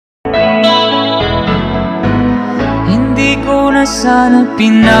ko na sana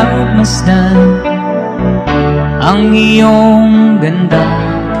pinagmasdan ang iyong ganda,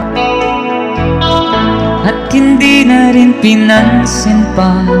 at hindi na rin pinansin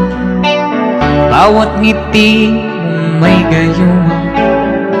pa bawat ngiti mong may gayuma.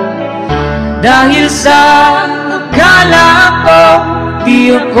 Dahil sa akala ko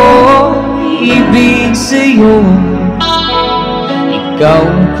di ako ibig sa'yo, ikaw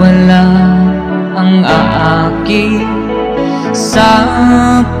pala ang aaki sa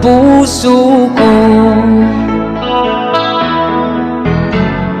puso ko.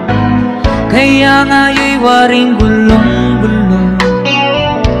 Kaya nga'y waring gulong-gulong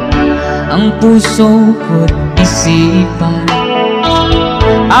ang puso ko't isipan.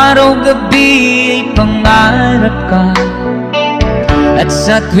 Araw-gabi ay pangarap ka, at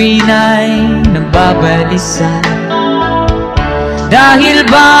sa tuwin ay nababalisan. Dahil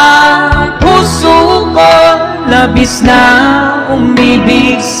ba puso ko labis na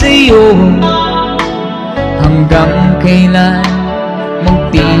umibig sa'yo, hanggang kailan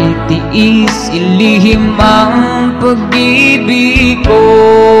magtitiis ilihim ang pag-ibig ko?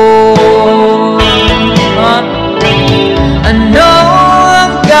 Ano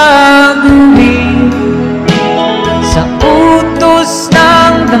ang gagawin sa utos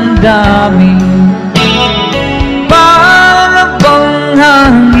ng damdamin? Para bang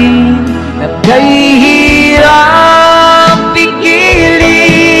hangin na kay hirap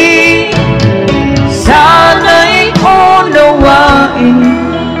pigilin? Sana'y unawain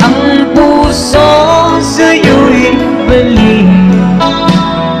ang puso sa'yo'y balik.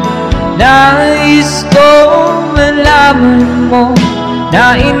 Nais ko malaman mo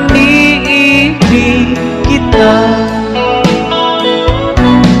na iniibig kita.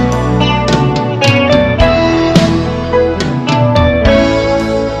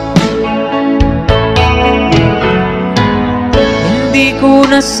 Hindi ko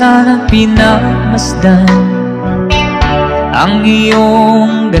na sana pinagmasdan ang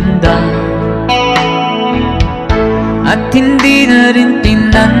iyong ganda, at hindi na rin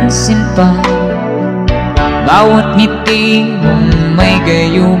pinansin pa bawat ngiti mong may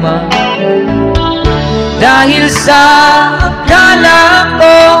gayuma. Dahil sa akala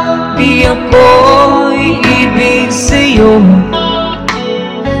ko di ako ibig sa'yo,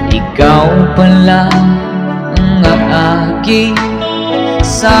 ikaw pala ang aaki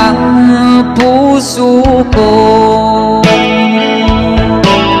sa puso ko.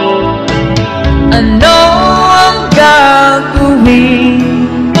 Ano ang gagawin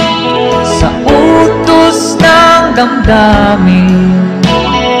sa utos ng damdamin?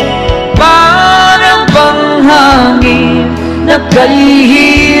 Para bang hangin na kay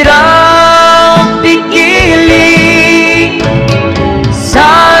hirap pigilin?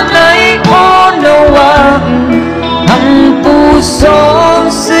 Sana'y unawain ang puso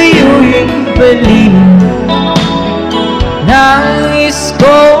sa'yo'y balik. Nais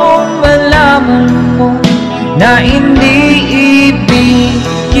kong malaman mo na iniibig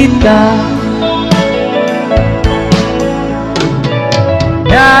kita.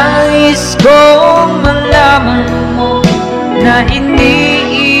 Nais kong malaman mo na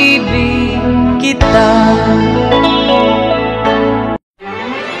iniibig kita.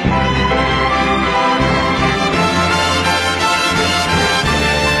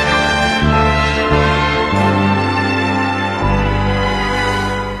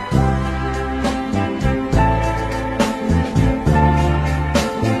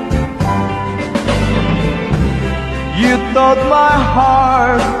 You taught my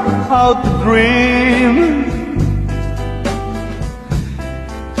heart how to dream,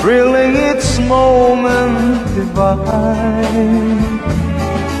 thrilling its moment divine.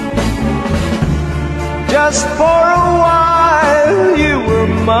 Just for a while you were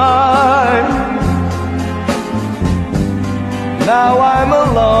mine. Now I'm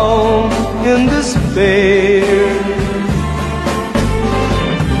alone in despair.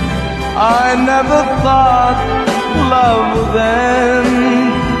 I never thought love would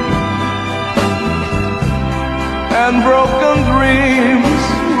end, and broken dreams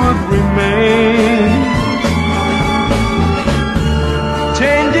would remain,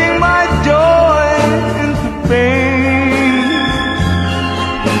 changing my joy into pain.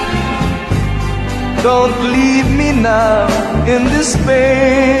 Don't leave me now in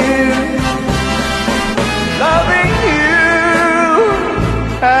despair. Loving you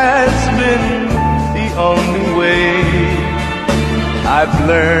has been the only way I've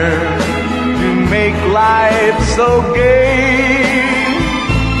learned to make life so gay.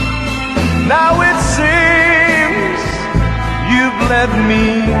 Now it seems you've led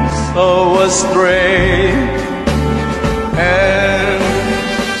me so astray,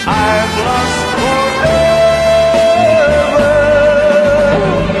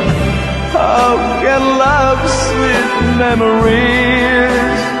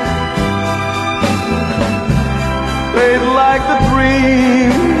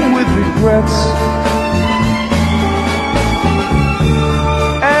 regrets.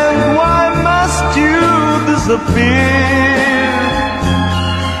 And why must you disappear,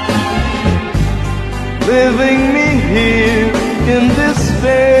 leaving me here in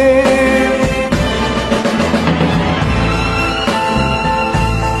despair?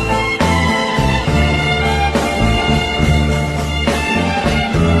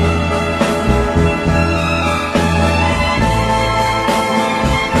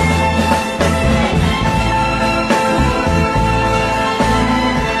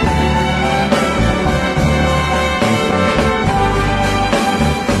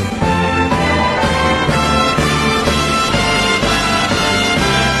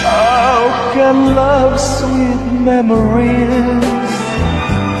 Can love's sweet memories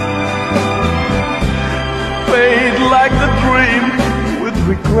fade like the dream with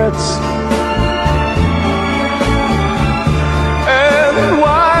regrets? And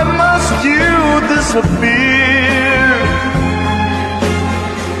why must you disappear,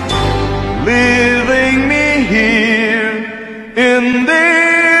 leaving me here in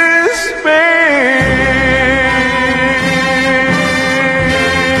despair?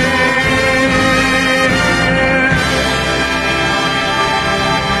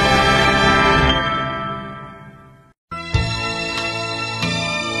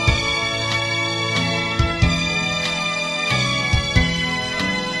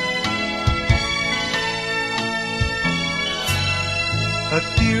 A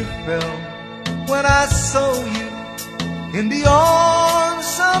tear fell when I saw you in the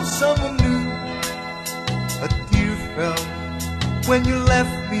arms of someone new. A tear fell when you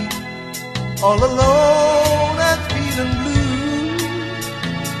left me all alone and feeling blue.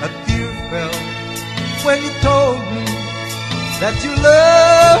 A tear fell when you told me that your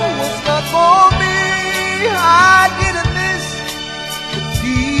love was not for me. I didn't miss the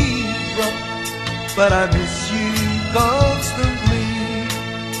teardrop, but I miss you constantly.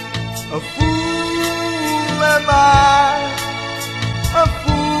 A fool am I, a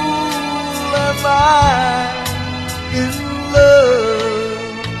fool am I in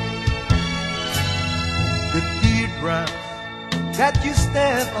love. The teardrops that you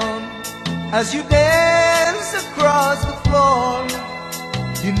stand on as you dance across the floor.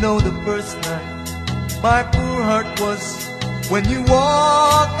 You know the first night my poor heart was when you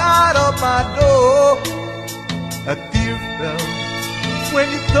walked out of my door. A tear fell when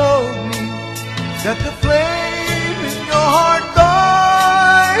you told me that the flame in your heart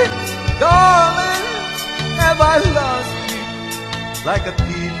died. Darling, have I lost you like a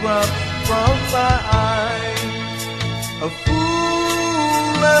teardrop from my eyes? A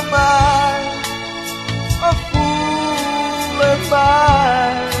fool am I, a fool am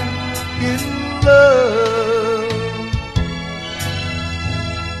I in love.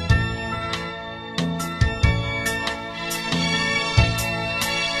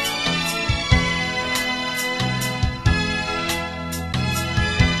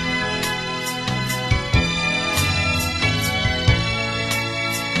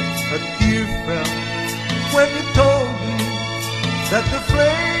 When you told me that the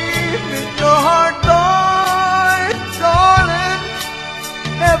flame in your heart died. Darling,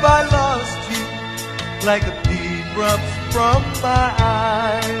 have I lost you like a teardrop from my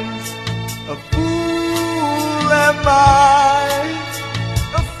eyes? A fool am I,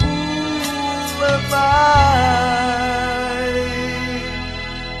 a fool am I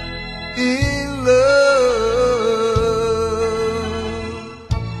in love.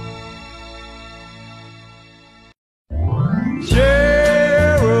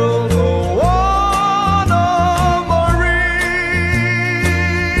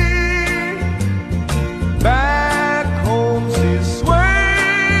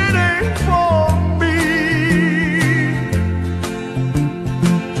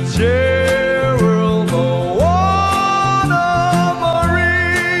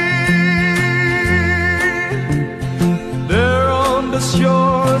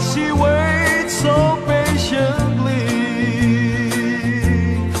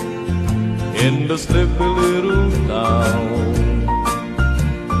 The sleepy little town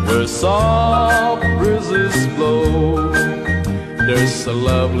where soft breezes blow. There's a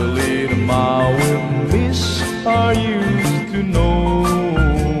lovely little mile with Miss I used to know.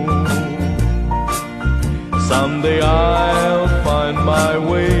 Someday I'll find my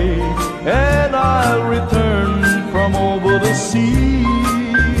way and I'll return from over the sea,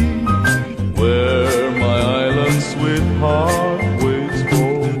 where my island sweetheart waits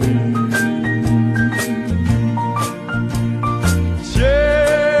for me.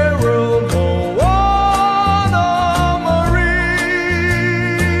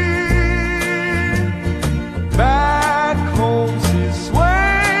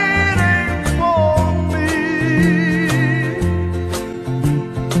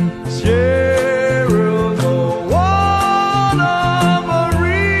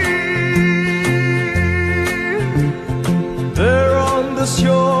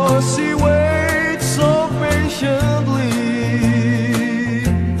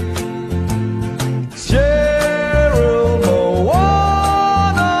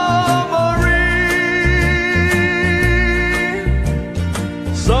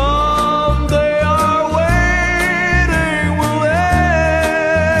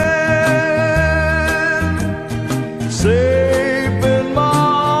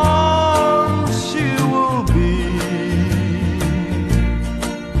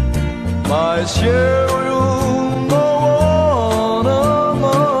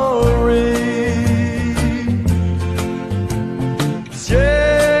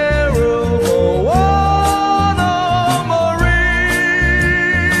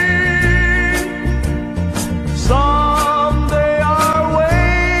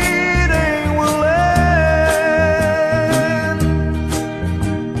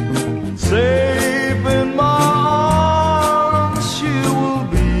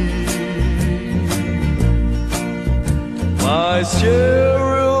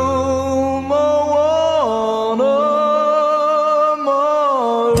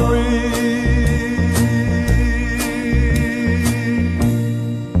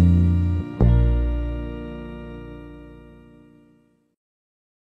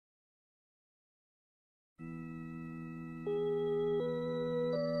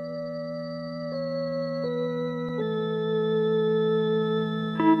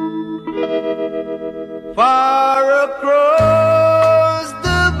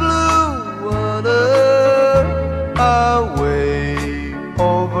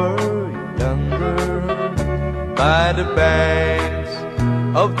 the banks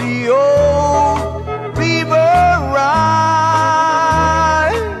of the old river Rhine,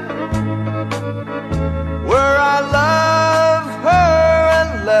 where I loved her and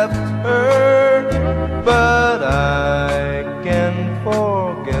left her, but I can't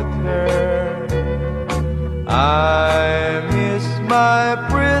forget her. I miss my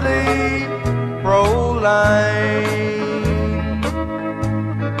pretty Fräulein.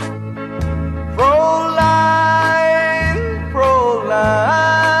 Fräulein,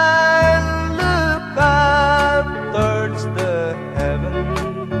 Fräulein, look up towards the heaven.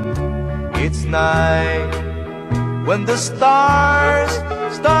 It's night when the stars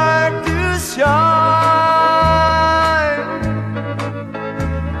start to shine.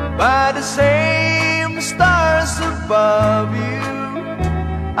 By the same stars above you,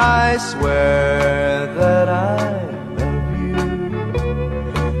 I swear that I love you.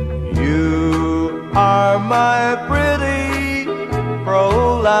 You are my pretty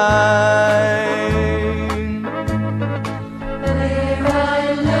Fräulein. Where I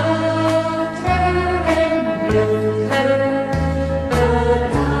loved her and loved her,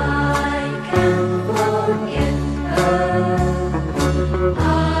 but I can't forget her. I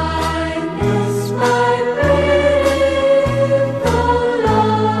miss my pretty Fräulein.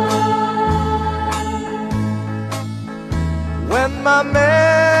 When my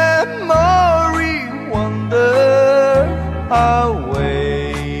memory wanders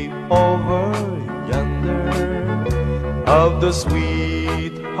away over yonder, of the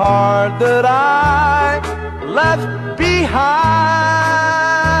sweetheart that I left behind,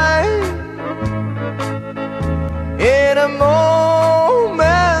 in a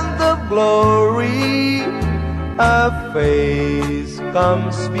moment of glory, a face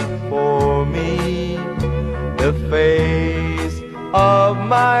comes before me, the face of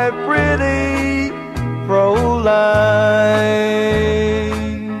my pretty Fräulein.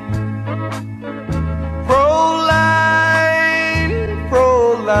 Fräulein,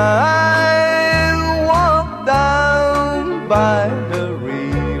 Fräulein, walk down by the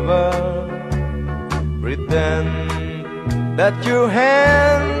river, pretend that your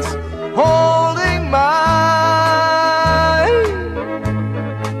hands holding mine.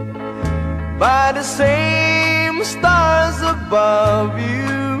 By the same stars above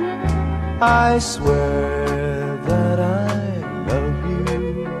you, I swear that I love you.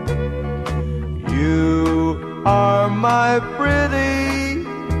 You are my pretty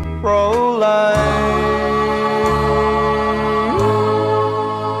Fräulein.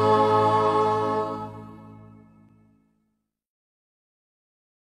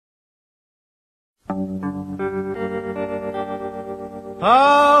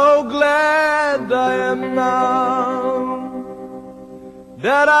 How glad I am now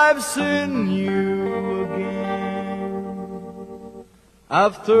that I've seen you again.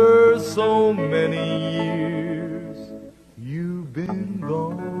 After so many years, you've been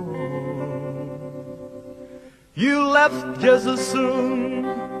gone. You left just as soon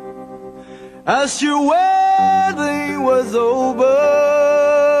as your wedding was over,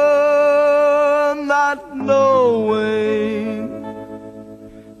 not knowing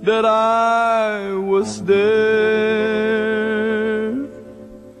that I was there.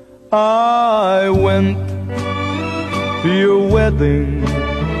 I went to your wedding,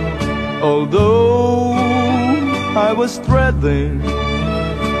 although I was dreading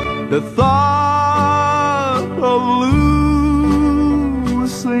the thought of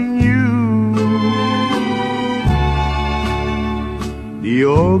losing you. The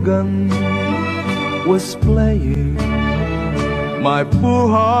organ was playing, my poor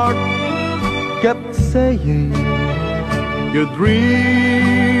heart kept saying, your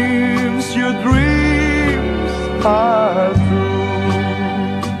dreams are true.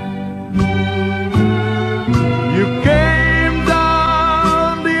 You came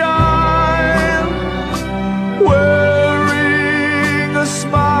down the aisle wearing a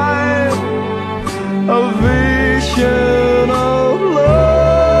smile, a vision of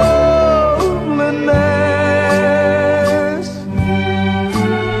loveliness.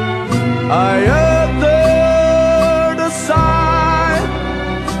 I uttered a sigh,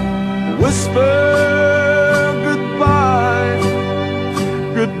 whispered goodbye,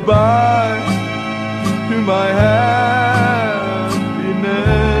 goodbye to my happiness.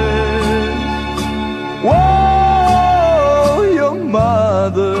 Whoa, your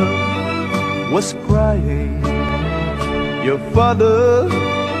mother was crying, your father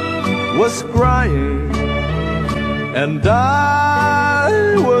was crying, and I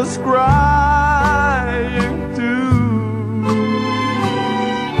was crying too.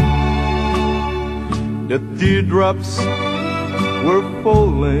 The teardrops teardrops were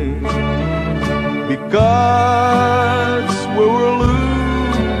falling because we were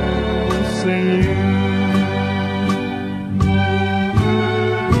losing you.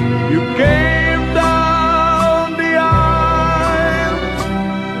 You came down the aisle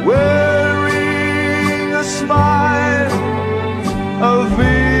wearing a smile, a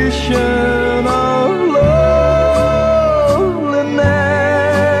vision of loneliness.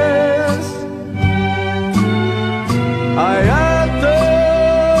 I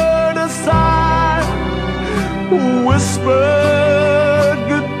uttered a sigh, whispered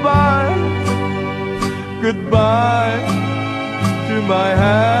goodbye, goodbye to my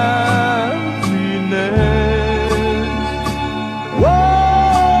happiness.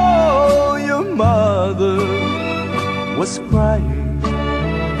 Whoa, your mother was crying,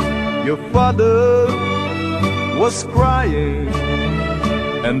 your father was crying,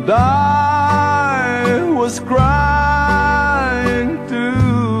 and I was crying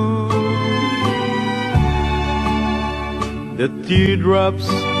too. The teardrops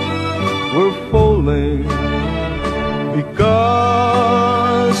were falling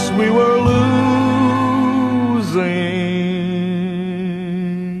because we were losing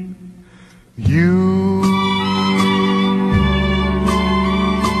you.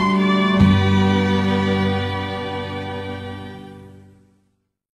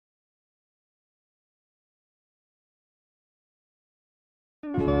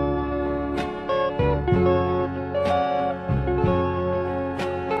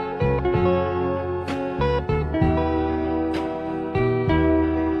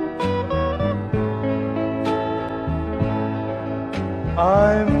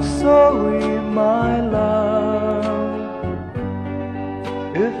 I'm sorry, my love,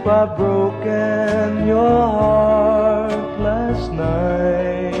 if I've broken your heart last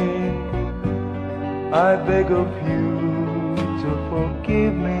night. I beg of you to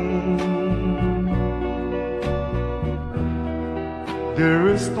forgive me.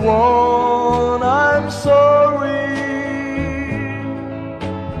 Dearest one, I'm sorry.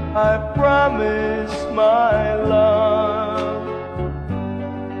 I promise, my love,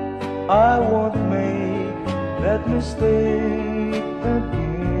 I won't make that mistake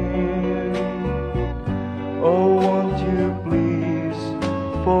again. Oh, won't you please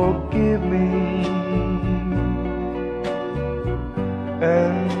forgive me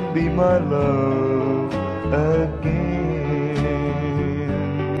and be my love again.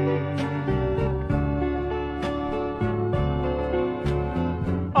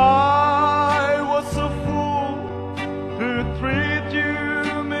 I was a fool to treat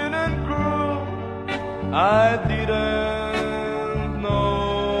you mean and cruel. I didn't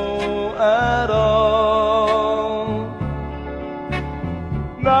know at all.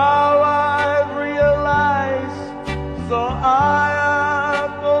 Now I've realized, so I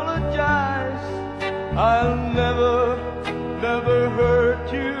apologize. I'll never, never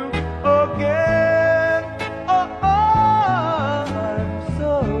hurt you again. Oh, I'm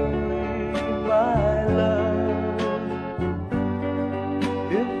sorry, my love,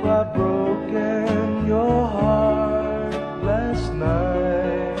 if I've broken your heart last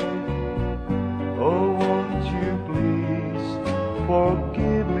night. Oh, won't you please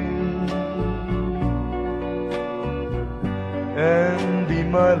forgive me and be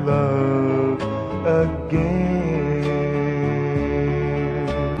my love again.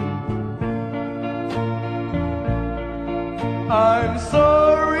 I'm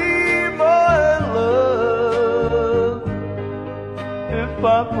sorry, my love, if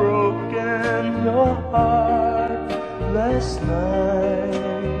I've broken your heart last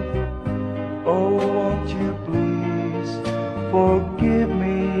night. Oh, won't you please forgive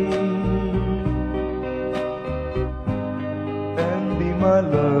me and be my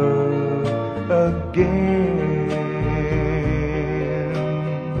love again.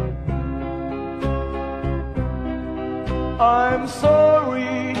 I'm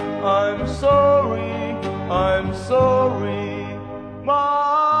sorry, I'm sorry, I'm sorry, my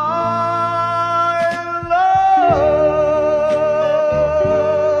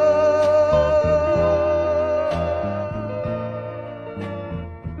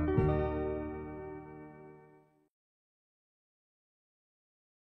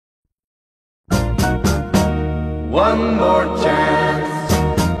One more chance,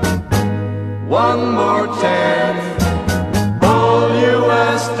 one more chance. All you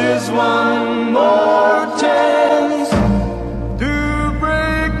ask is one more chance to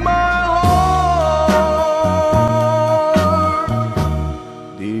break my heart.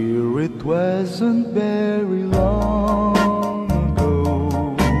 Dear, it wasn't very long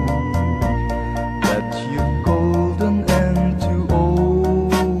ago that you called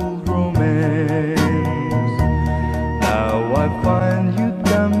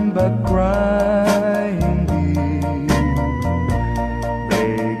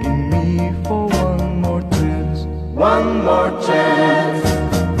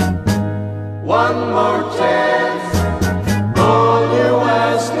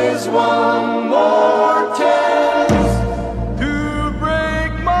there's one more chance to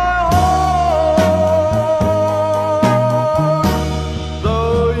break my heart.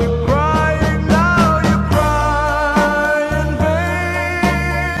 Though you're crying now, you cry in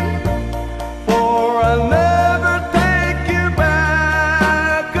vain, for I'll never take you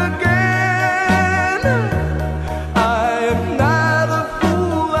back again. I am not a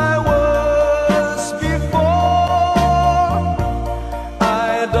fool I was before.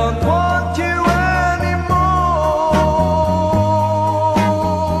 I don't want you anymore.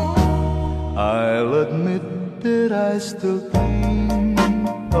 I'll admit that I still think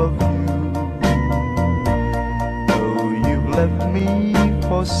of you, though you've left me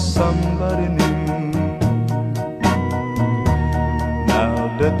for somebody new. Now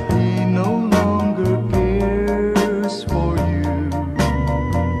that he no longer cares for you,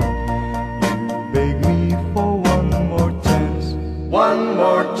 you beg me for one more chance. One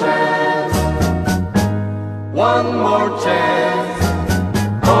more chance, one more chance.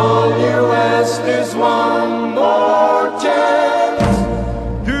 All you ask is one more chance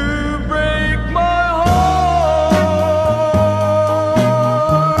to break my heart.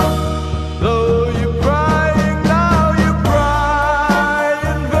 Though you're crying now, you cry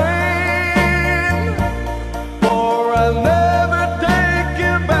in vain, for I'll never take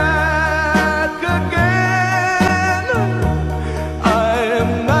you back again. I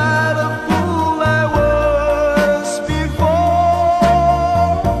am not a fool I was before.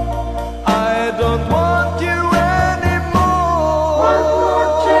 I don't want you anymore. One more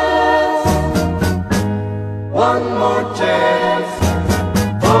chance, one more chance.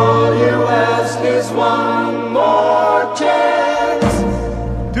 All you ask is one more chance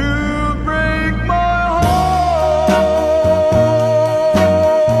to break my heart.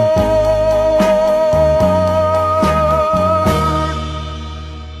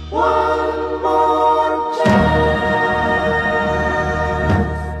 One more chance.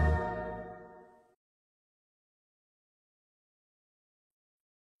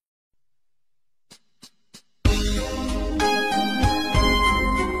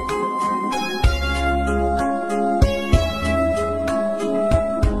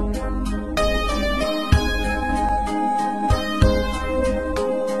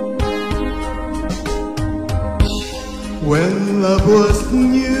 When love was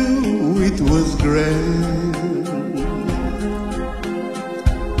new, it was grand.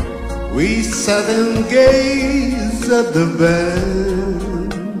 We sat and gazed at the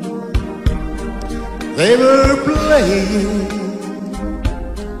band. They were playing,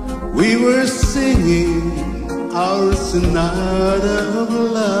 we were singing our sonata of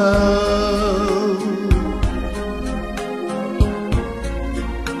love.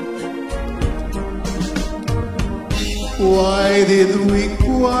 Why did we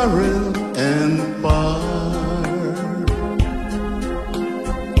quarrel and part?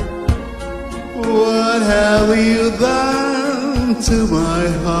 What have you done to my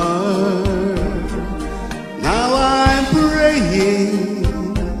heart? Now I'm praying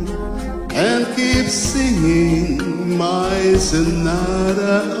and keep singing my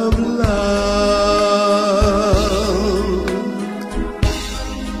sonata of love.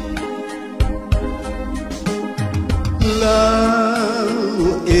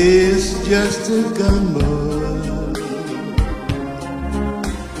 Love is just a gamble.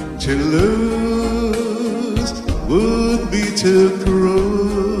 To lose would be too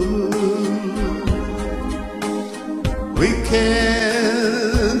cruel. We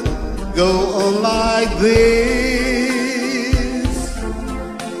can't go on like this.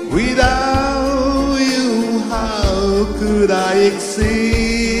 Without you, how could I exist?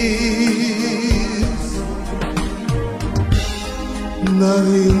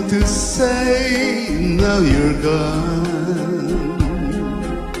 Nothing to say, now you're gone.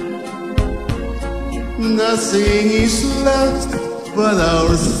 Nothing is left but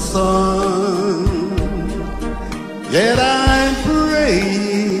our song. Yet I'm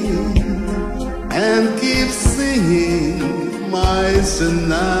praying and keep singing my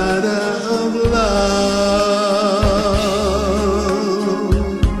sonata of love.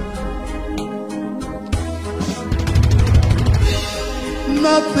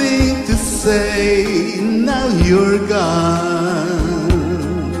 Nothing to say, now you're gone.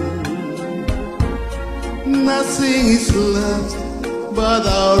 Nothing is left but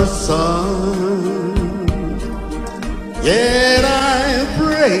our song. Yet I'm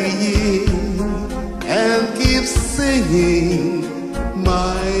praying and keep singing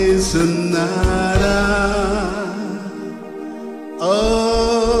my sonata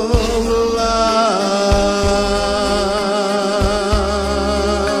of love.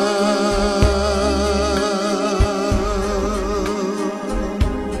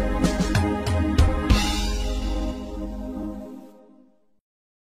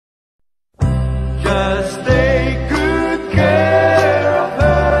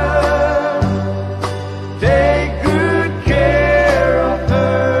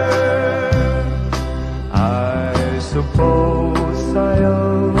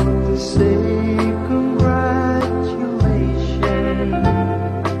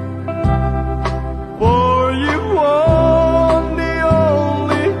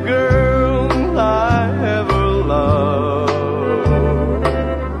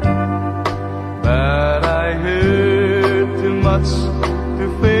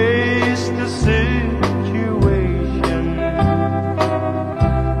 to face the situation.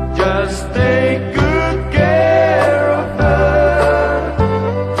 Just take good care of her.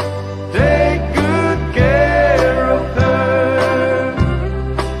 Take good care of her.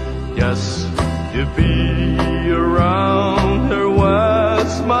 Just to be around her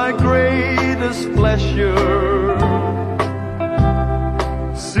was my greatest pleasure.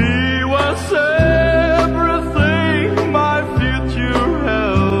 She was everything my future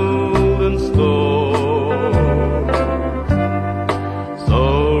held in store.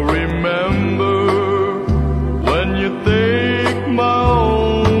 So remember, when you take my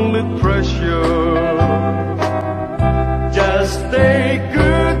only treasure, just take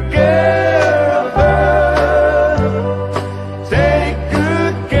good care of her. Take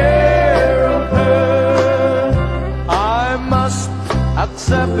good care of her. I must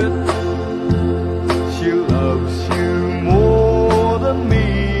accept it. She loves you more than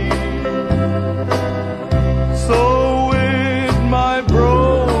me. So with my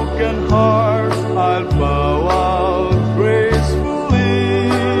broken heart, I'll bow out gracefully.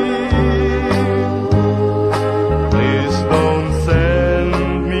 Please don't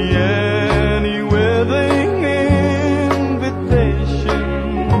send me any wedding invitation,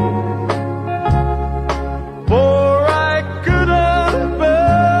 for I couldn't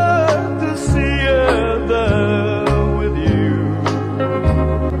bear to see her there with you.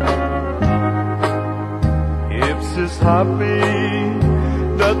 If she's happy,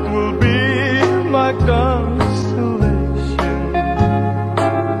 that will be my consolation.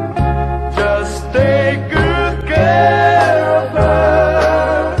 Just take good care of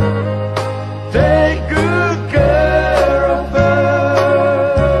her. Take good care of her.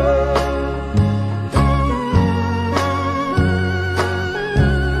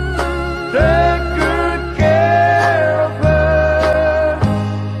 Take good care of her.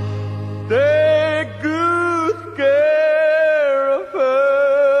 Take good care of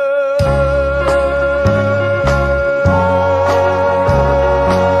her.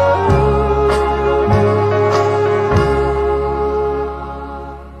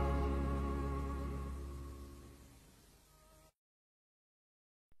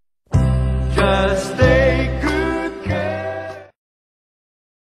 Just take good care.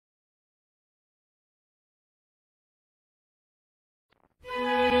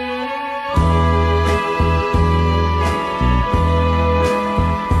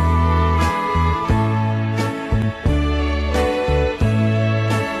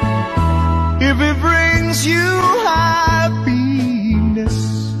 If it brings you happiness,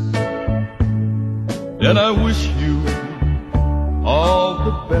 then I wish you all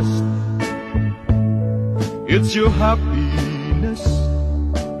the best. It's your happiness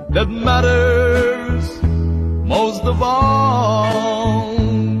that matters most of all.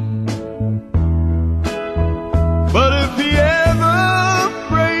 But if he ever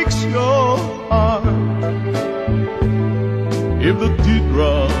breaks your heart, if the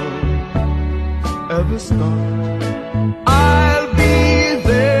teardrop ever start, I'll be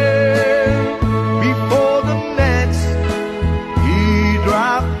there before the next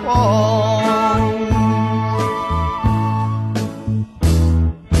teardrop falls.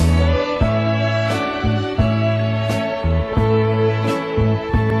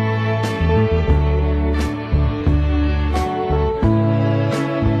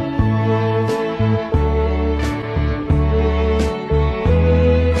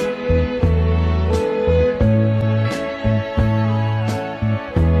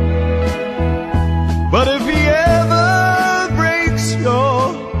 But if he ever breaks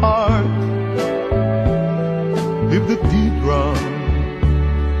your heart, if the teardrop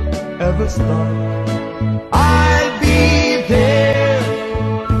ever start, I'll be there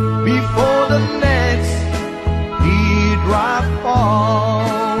before the next teardrop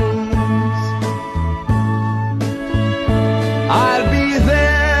falls. I'll be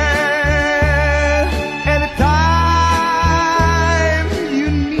there anytime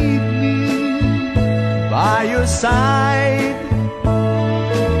you need me, by your side,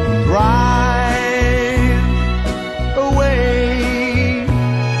 drive away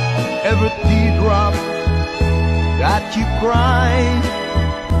every teardrop that you cry.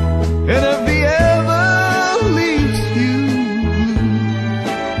 And if he ever leaves you blue,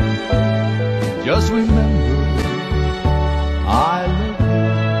 just remember I love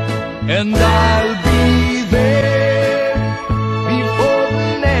you, and I'll be there before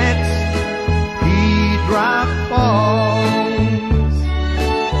the next teardrop falls.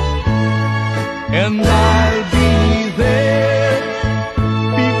 And I'll be there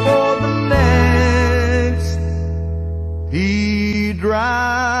before the next teardrop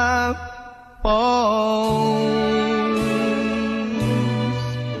my bones.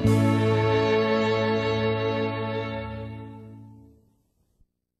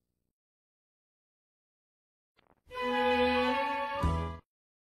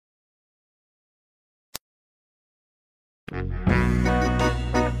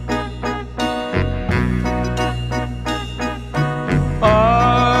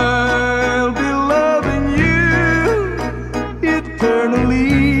 I'll be loving you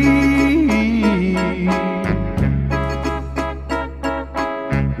eternally,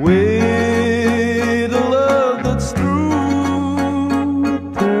 with a love that's true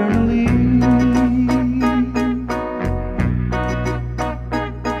eternally.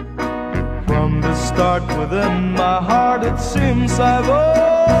 From the start within my heart it seems I've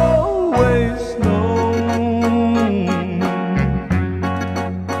always known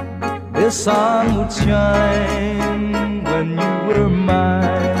the sun would shine when you were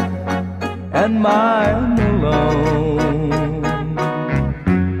mine and mine alone.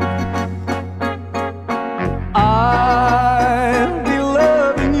 I'll be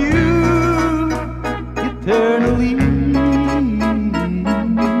loving you eternally.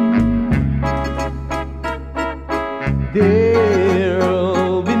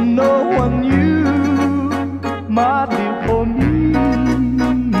 There'll be no one new, my dear, for me.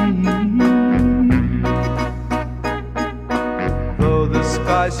 Though the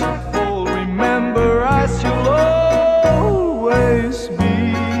skies should fall, remember us you'll always be.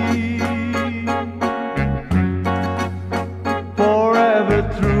 Forever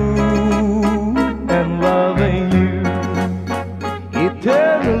true and loving you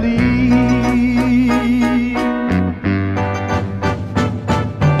eternally.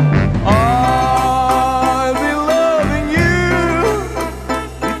 I'll be loving you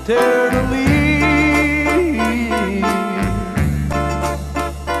eternally.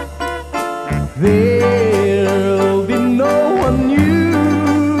 There'll be no one new,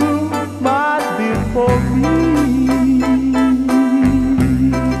 my dear, for me.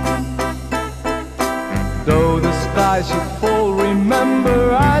 Though the sky should fall, remember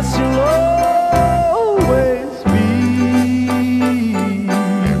I shall always be.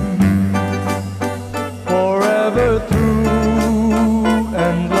 Forever true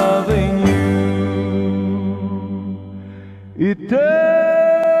and loving you eternally.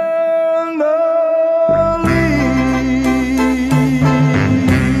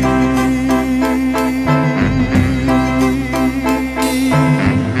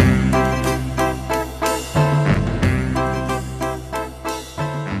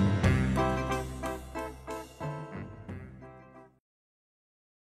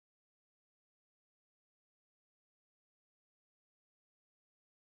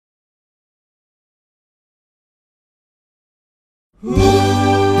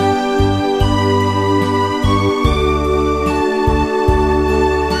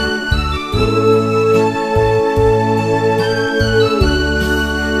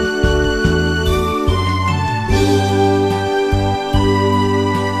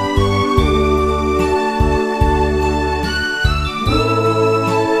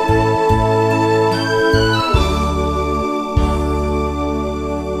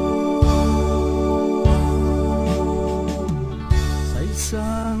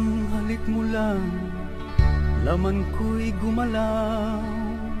 Laman ko'y gumalaw,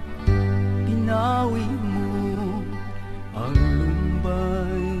 pinawi mo ang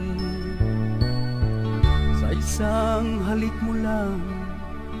lumbay. Sa isang halik mo lang,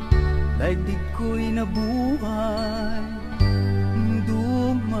 daigdig ko'y nabuhay.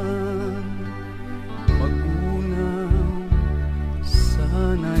 Duman, magunaw,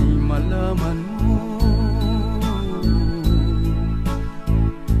 sana'y malaman mo.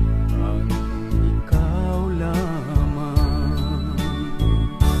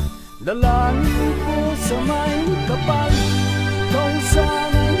 Dalangin ko sa may kapal, kung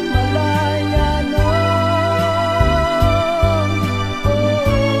sana'y malaya na.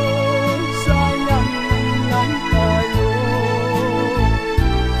 Oh, sayang lang tayo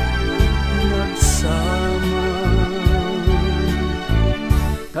nagsama.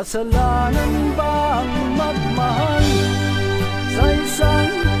 Kasalanan ba ang magmahal sa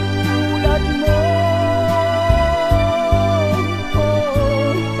isang tulad mo?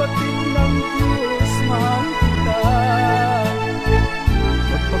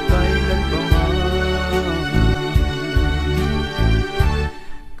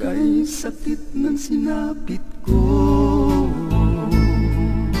 Sakit ng sinapit ko,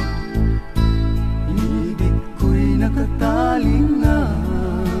 inibig ko'y nakataling na.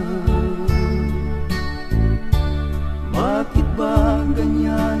 Bakit ba ganyan?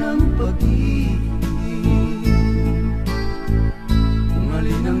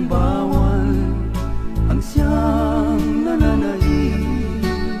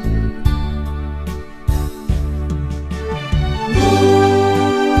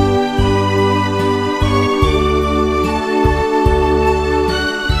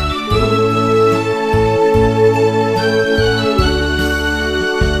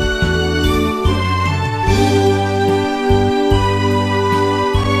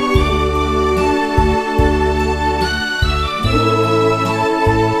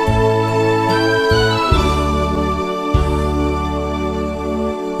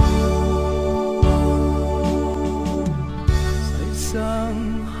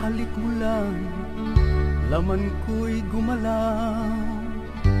 isang halik mo lang, laman ko'y gumalaw.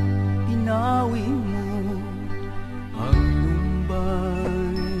 Pinawi mo ang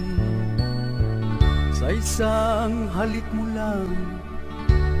lumbay. Sa isang halik mo lang,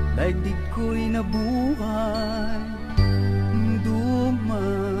 daigdig ko'y nabuhay.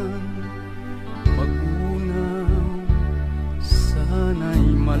 Duman magunaw,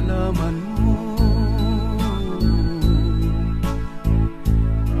 sana'y malaman mo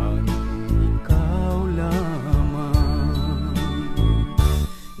ang ikaw lamang.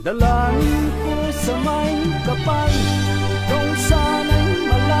 Dalangin ko sa may kapal, ikaw sana'y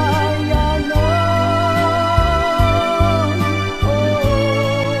malaya na.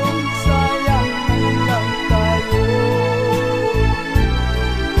 Oh, sayang lang tayo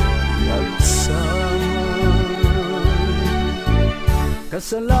nagsama.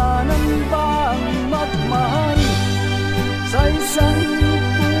 Kasalanan ba ang magmahal sa isang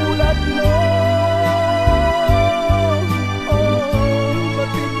tulad mo? Oh,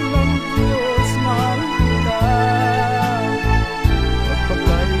 batid ng Diyos, mahal kita,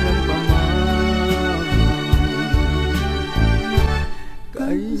 magpakailan pa man.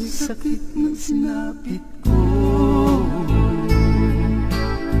 Kay sakit ng sinapit ko,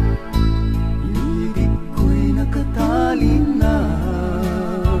 ibig ko'y nakatali na.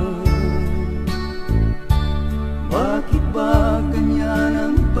 Bakit ba ganyan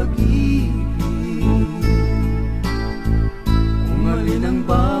ang pag-ibig? Kung alin ang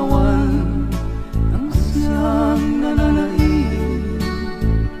bawal, ang siyang nananaig.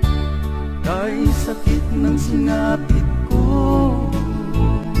 Kay sakit ng sinapit ko,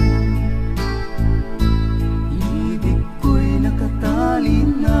 ibig ko'y nakatali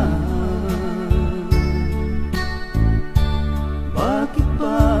na. Bakit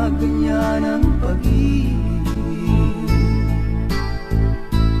ba ganyan ang pag-ibig?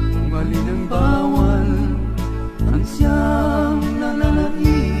 Kung alin ang bawal, ang siyang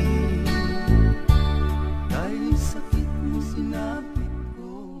nananaig. Dahil sakit ng sinapit ko.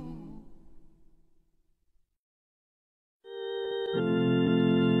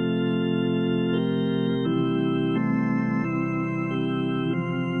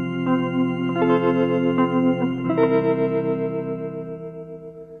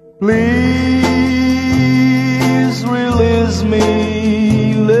 Please release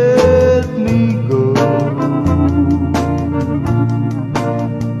me, let me go,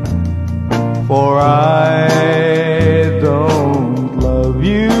 for I don't love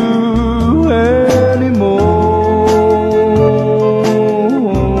you anymore.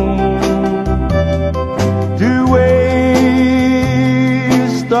 To waste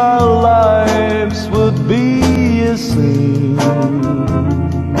our lives would be a sin.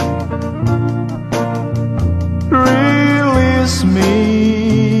 Release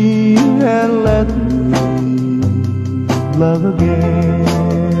me and let me love again.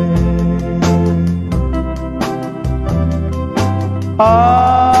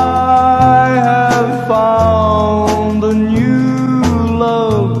 I have found a new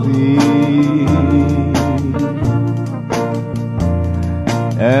love dear,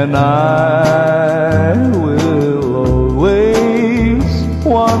 and I will always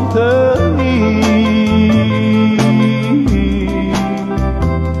want her near.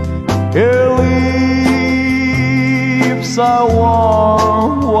 Her lips are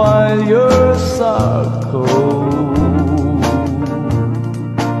warm while yours are cold.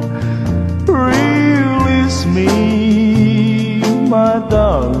 Release me, my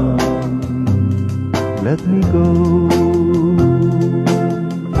darling, let me go.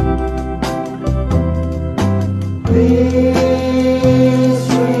 Please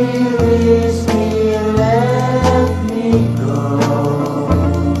release me, let me go.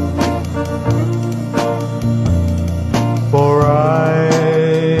 For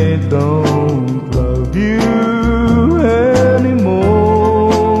I don't love you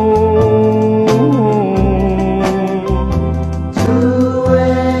anymore. To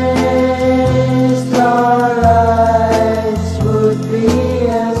waste our lives would be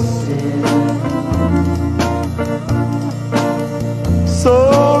a sin. So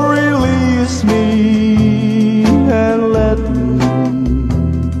release me and let me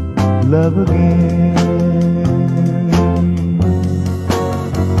love again.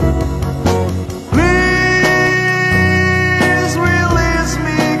 Please release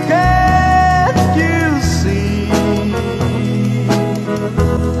me, can't you see?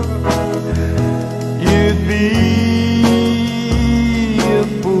 You'd be a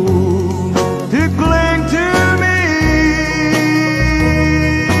fool to cling to me.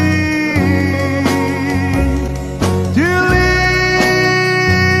 To leave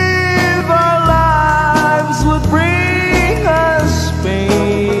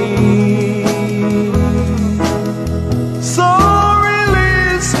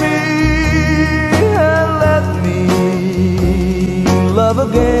love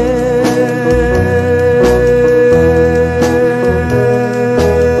again.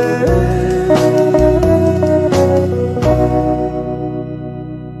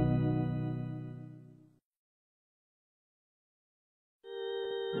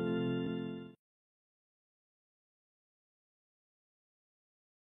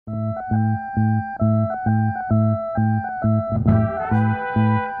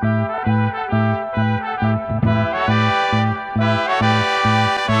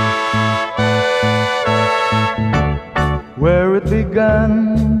 Where it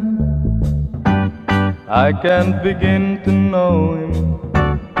began, I can't begin to know him,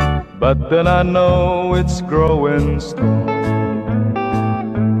 but then I know it's growing strong.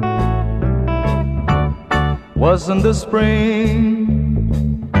 Wasn't the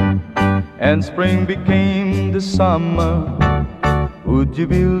spring, and spring became the summer, would you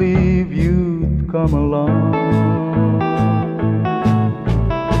believe you'd come along?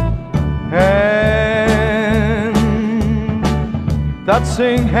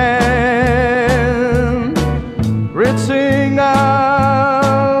 Touching hand, reaching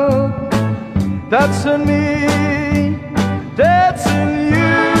out, that's in me, that's in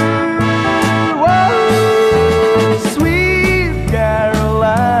you. Oh, sweet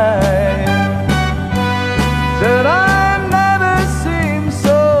Caroline, that I never seem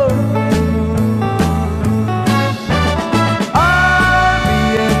so blue. I'd be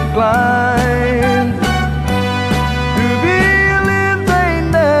inclined to believe they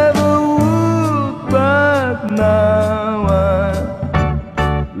never would, but now I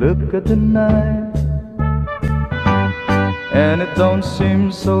look at the night and it don't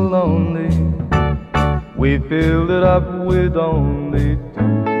seem so lonely. We filled it up with only two.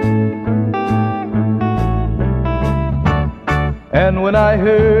 And when I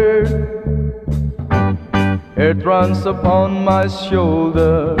heard it runs upon my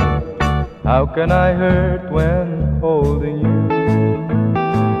shoulder, how can I hurt when holding you?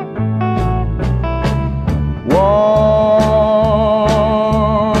 Warm,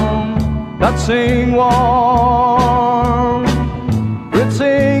 touching warm,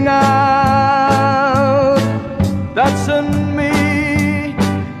 reaching out, that's in me,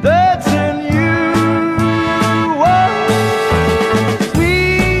 that's in you. Oh,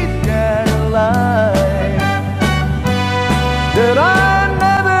 sweet Caroline, that I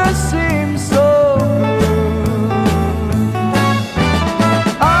never seem so blue.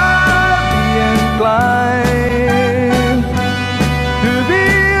 I'd be inclined to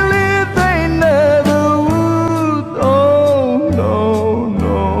believe they never would.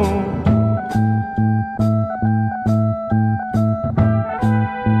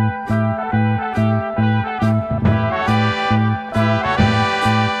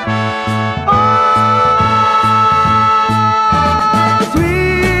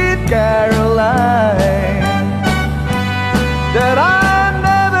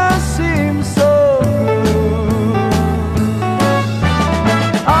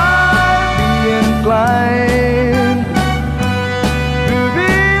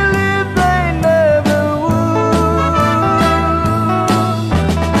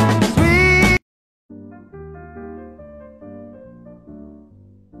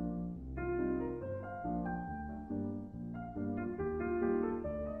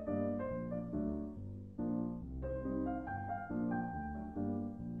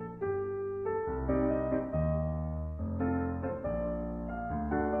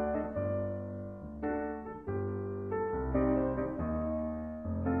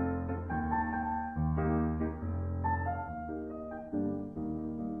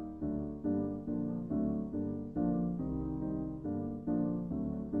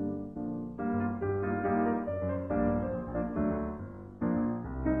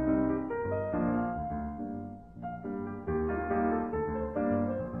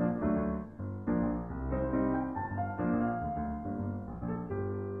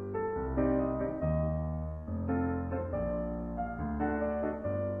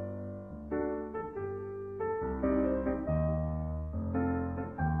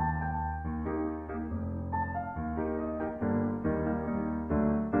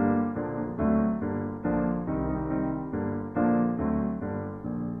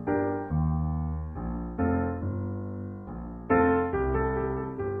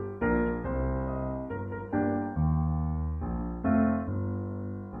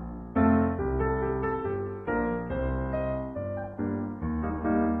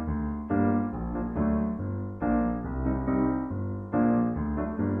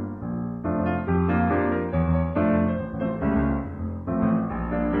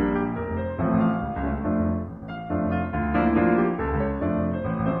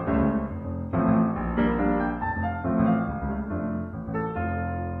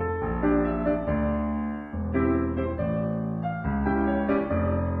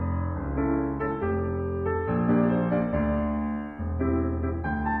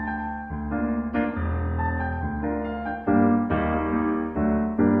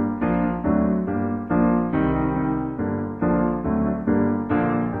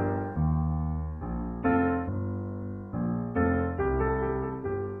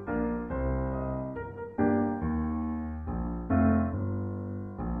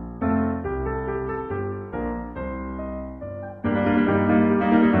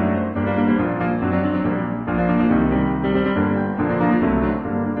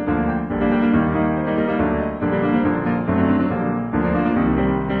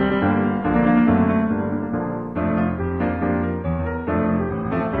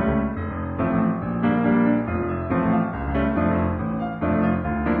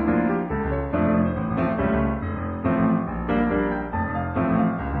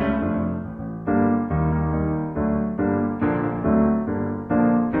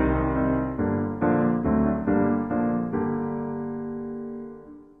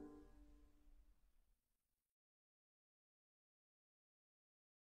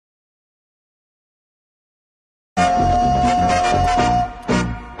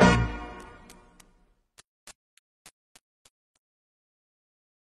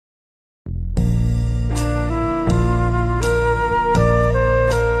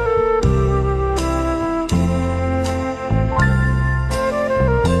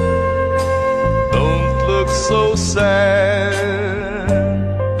 so sad.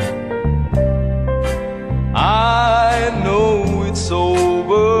 I know it's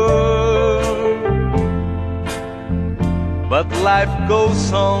over, but life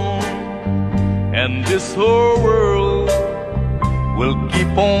goes on, and this whole world will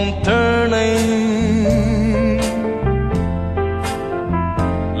keep on turning.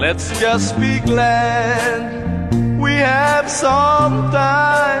 Let's just be glad we have some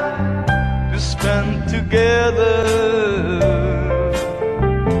time to spend together.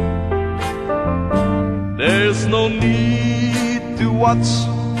 There's no need to watch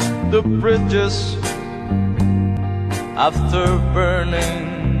the bridges after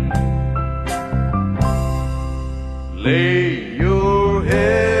burning. Lay your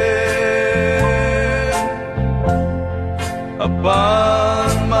head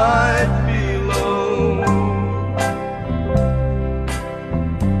upon my pillow.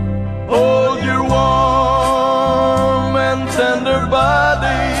 Hold your warm and tender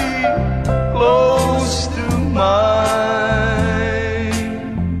body close to mine.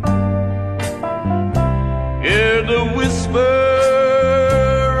 Hear the whisper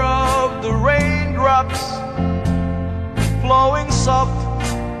of the raindrops flowing soft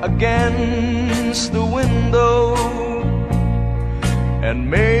against the window, and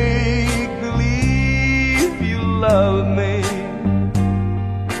make believe you love me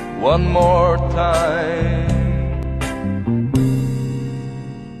one more time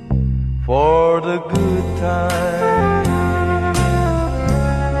for the good time.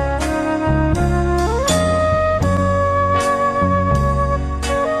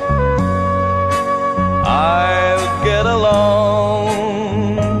 I'll get along,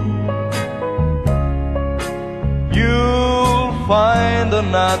 you'll find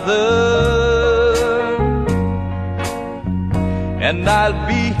another, and I'll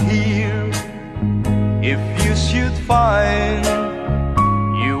be here if you should find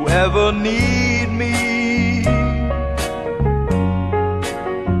you ever need me.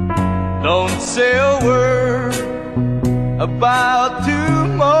 Don't say a word about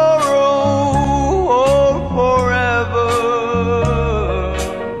tomorrow or forever.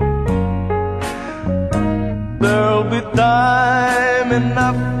 There'll be time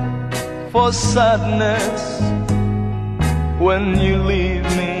enough for sadness when you leave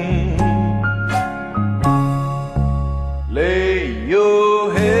me. Lay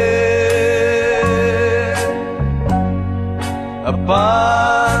your head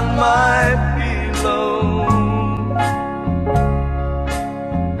upon my pillow.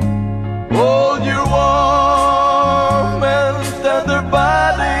 Hold your warm and tender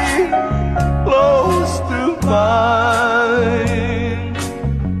body close to mine.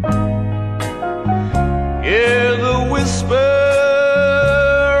 Hear the whisper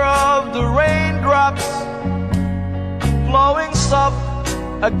of the raindrops flowing soft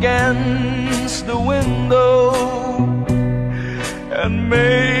against the window, and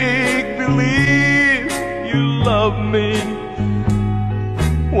make believe you love me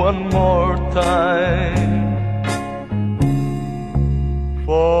one more time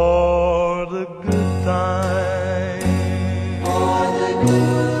for the good time. For the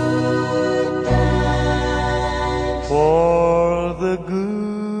good times. For the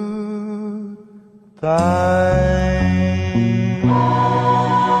good time.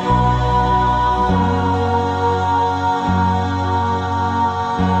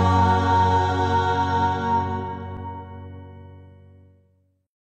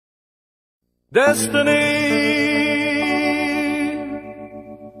 Destiny,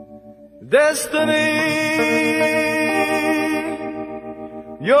 destiny,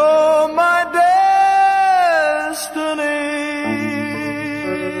 you're my destiny.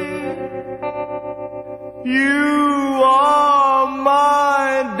 You are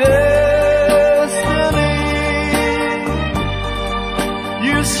my destiny.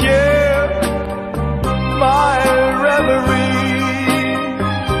 You share my reverie.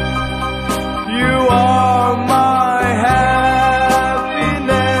 You are my happiness.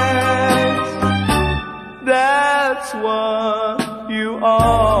 That's what you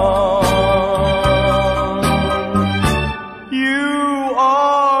are. You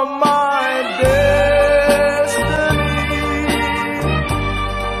are my destiny.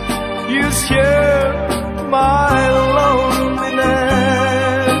 You share my loneliness.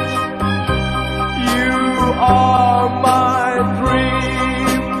 You are my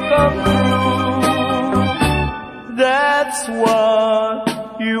dream come true. That's what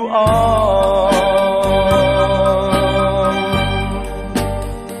you are.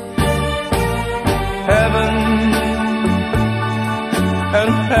 Heaven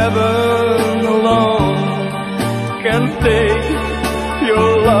and heaven alone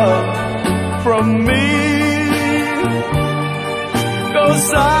from me. 'Cause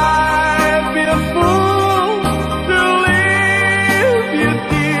I'd be a fool to leave you,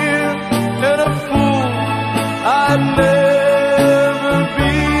 dear, and a fool I'd never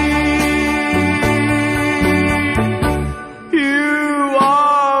be. You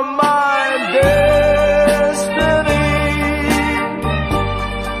are my destiny.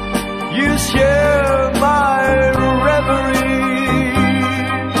 You share my reverie.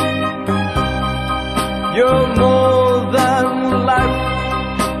 You're more than life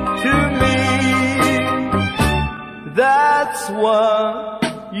to me. That's what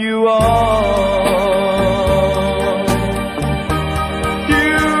you are.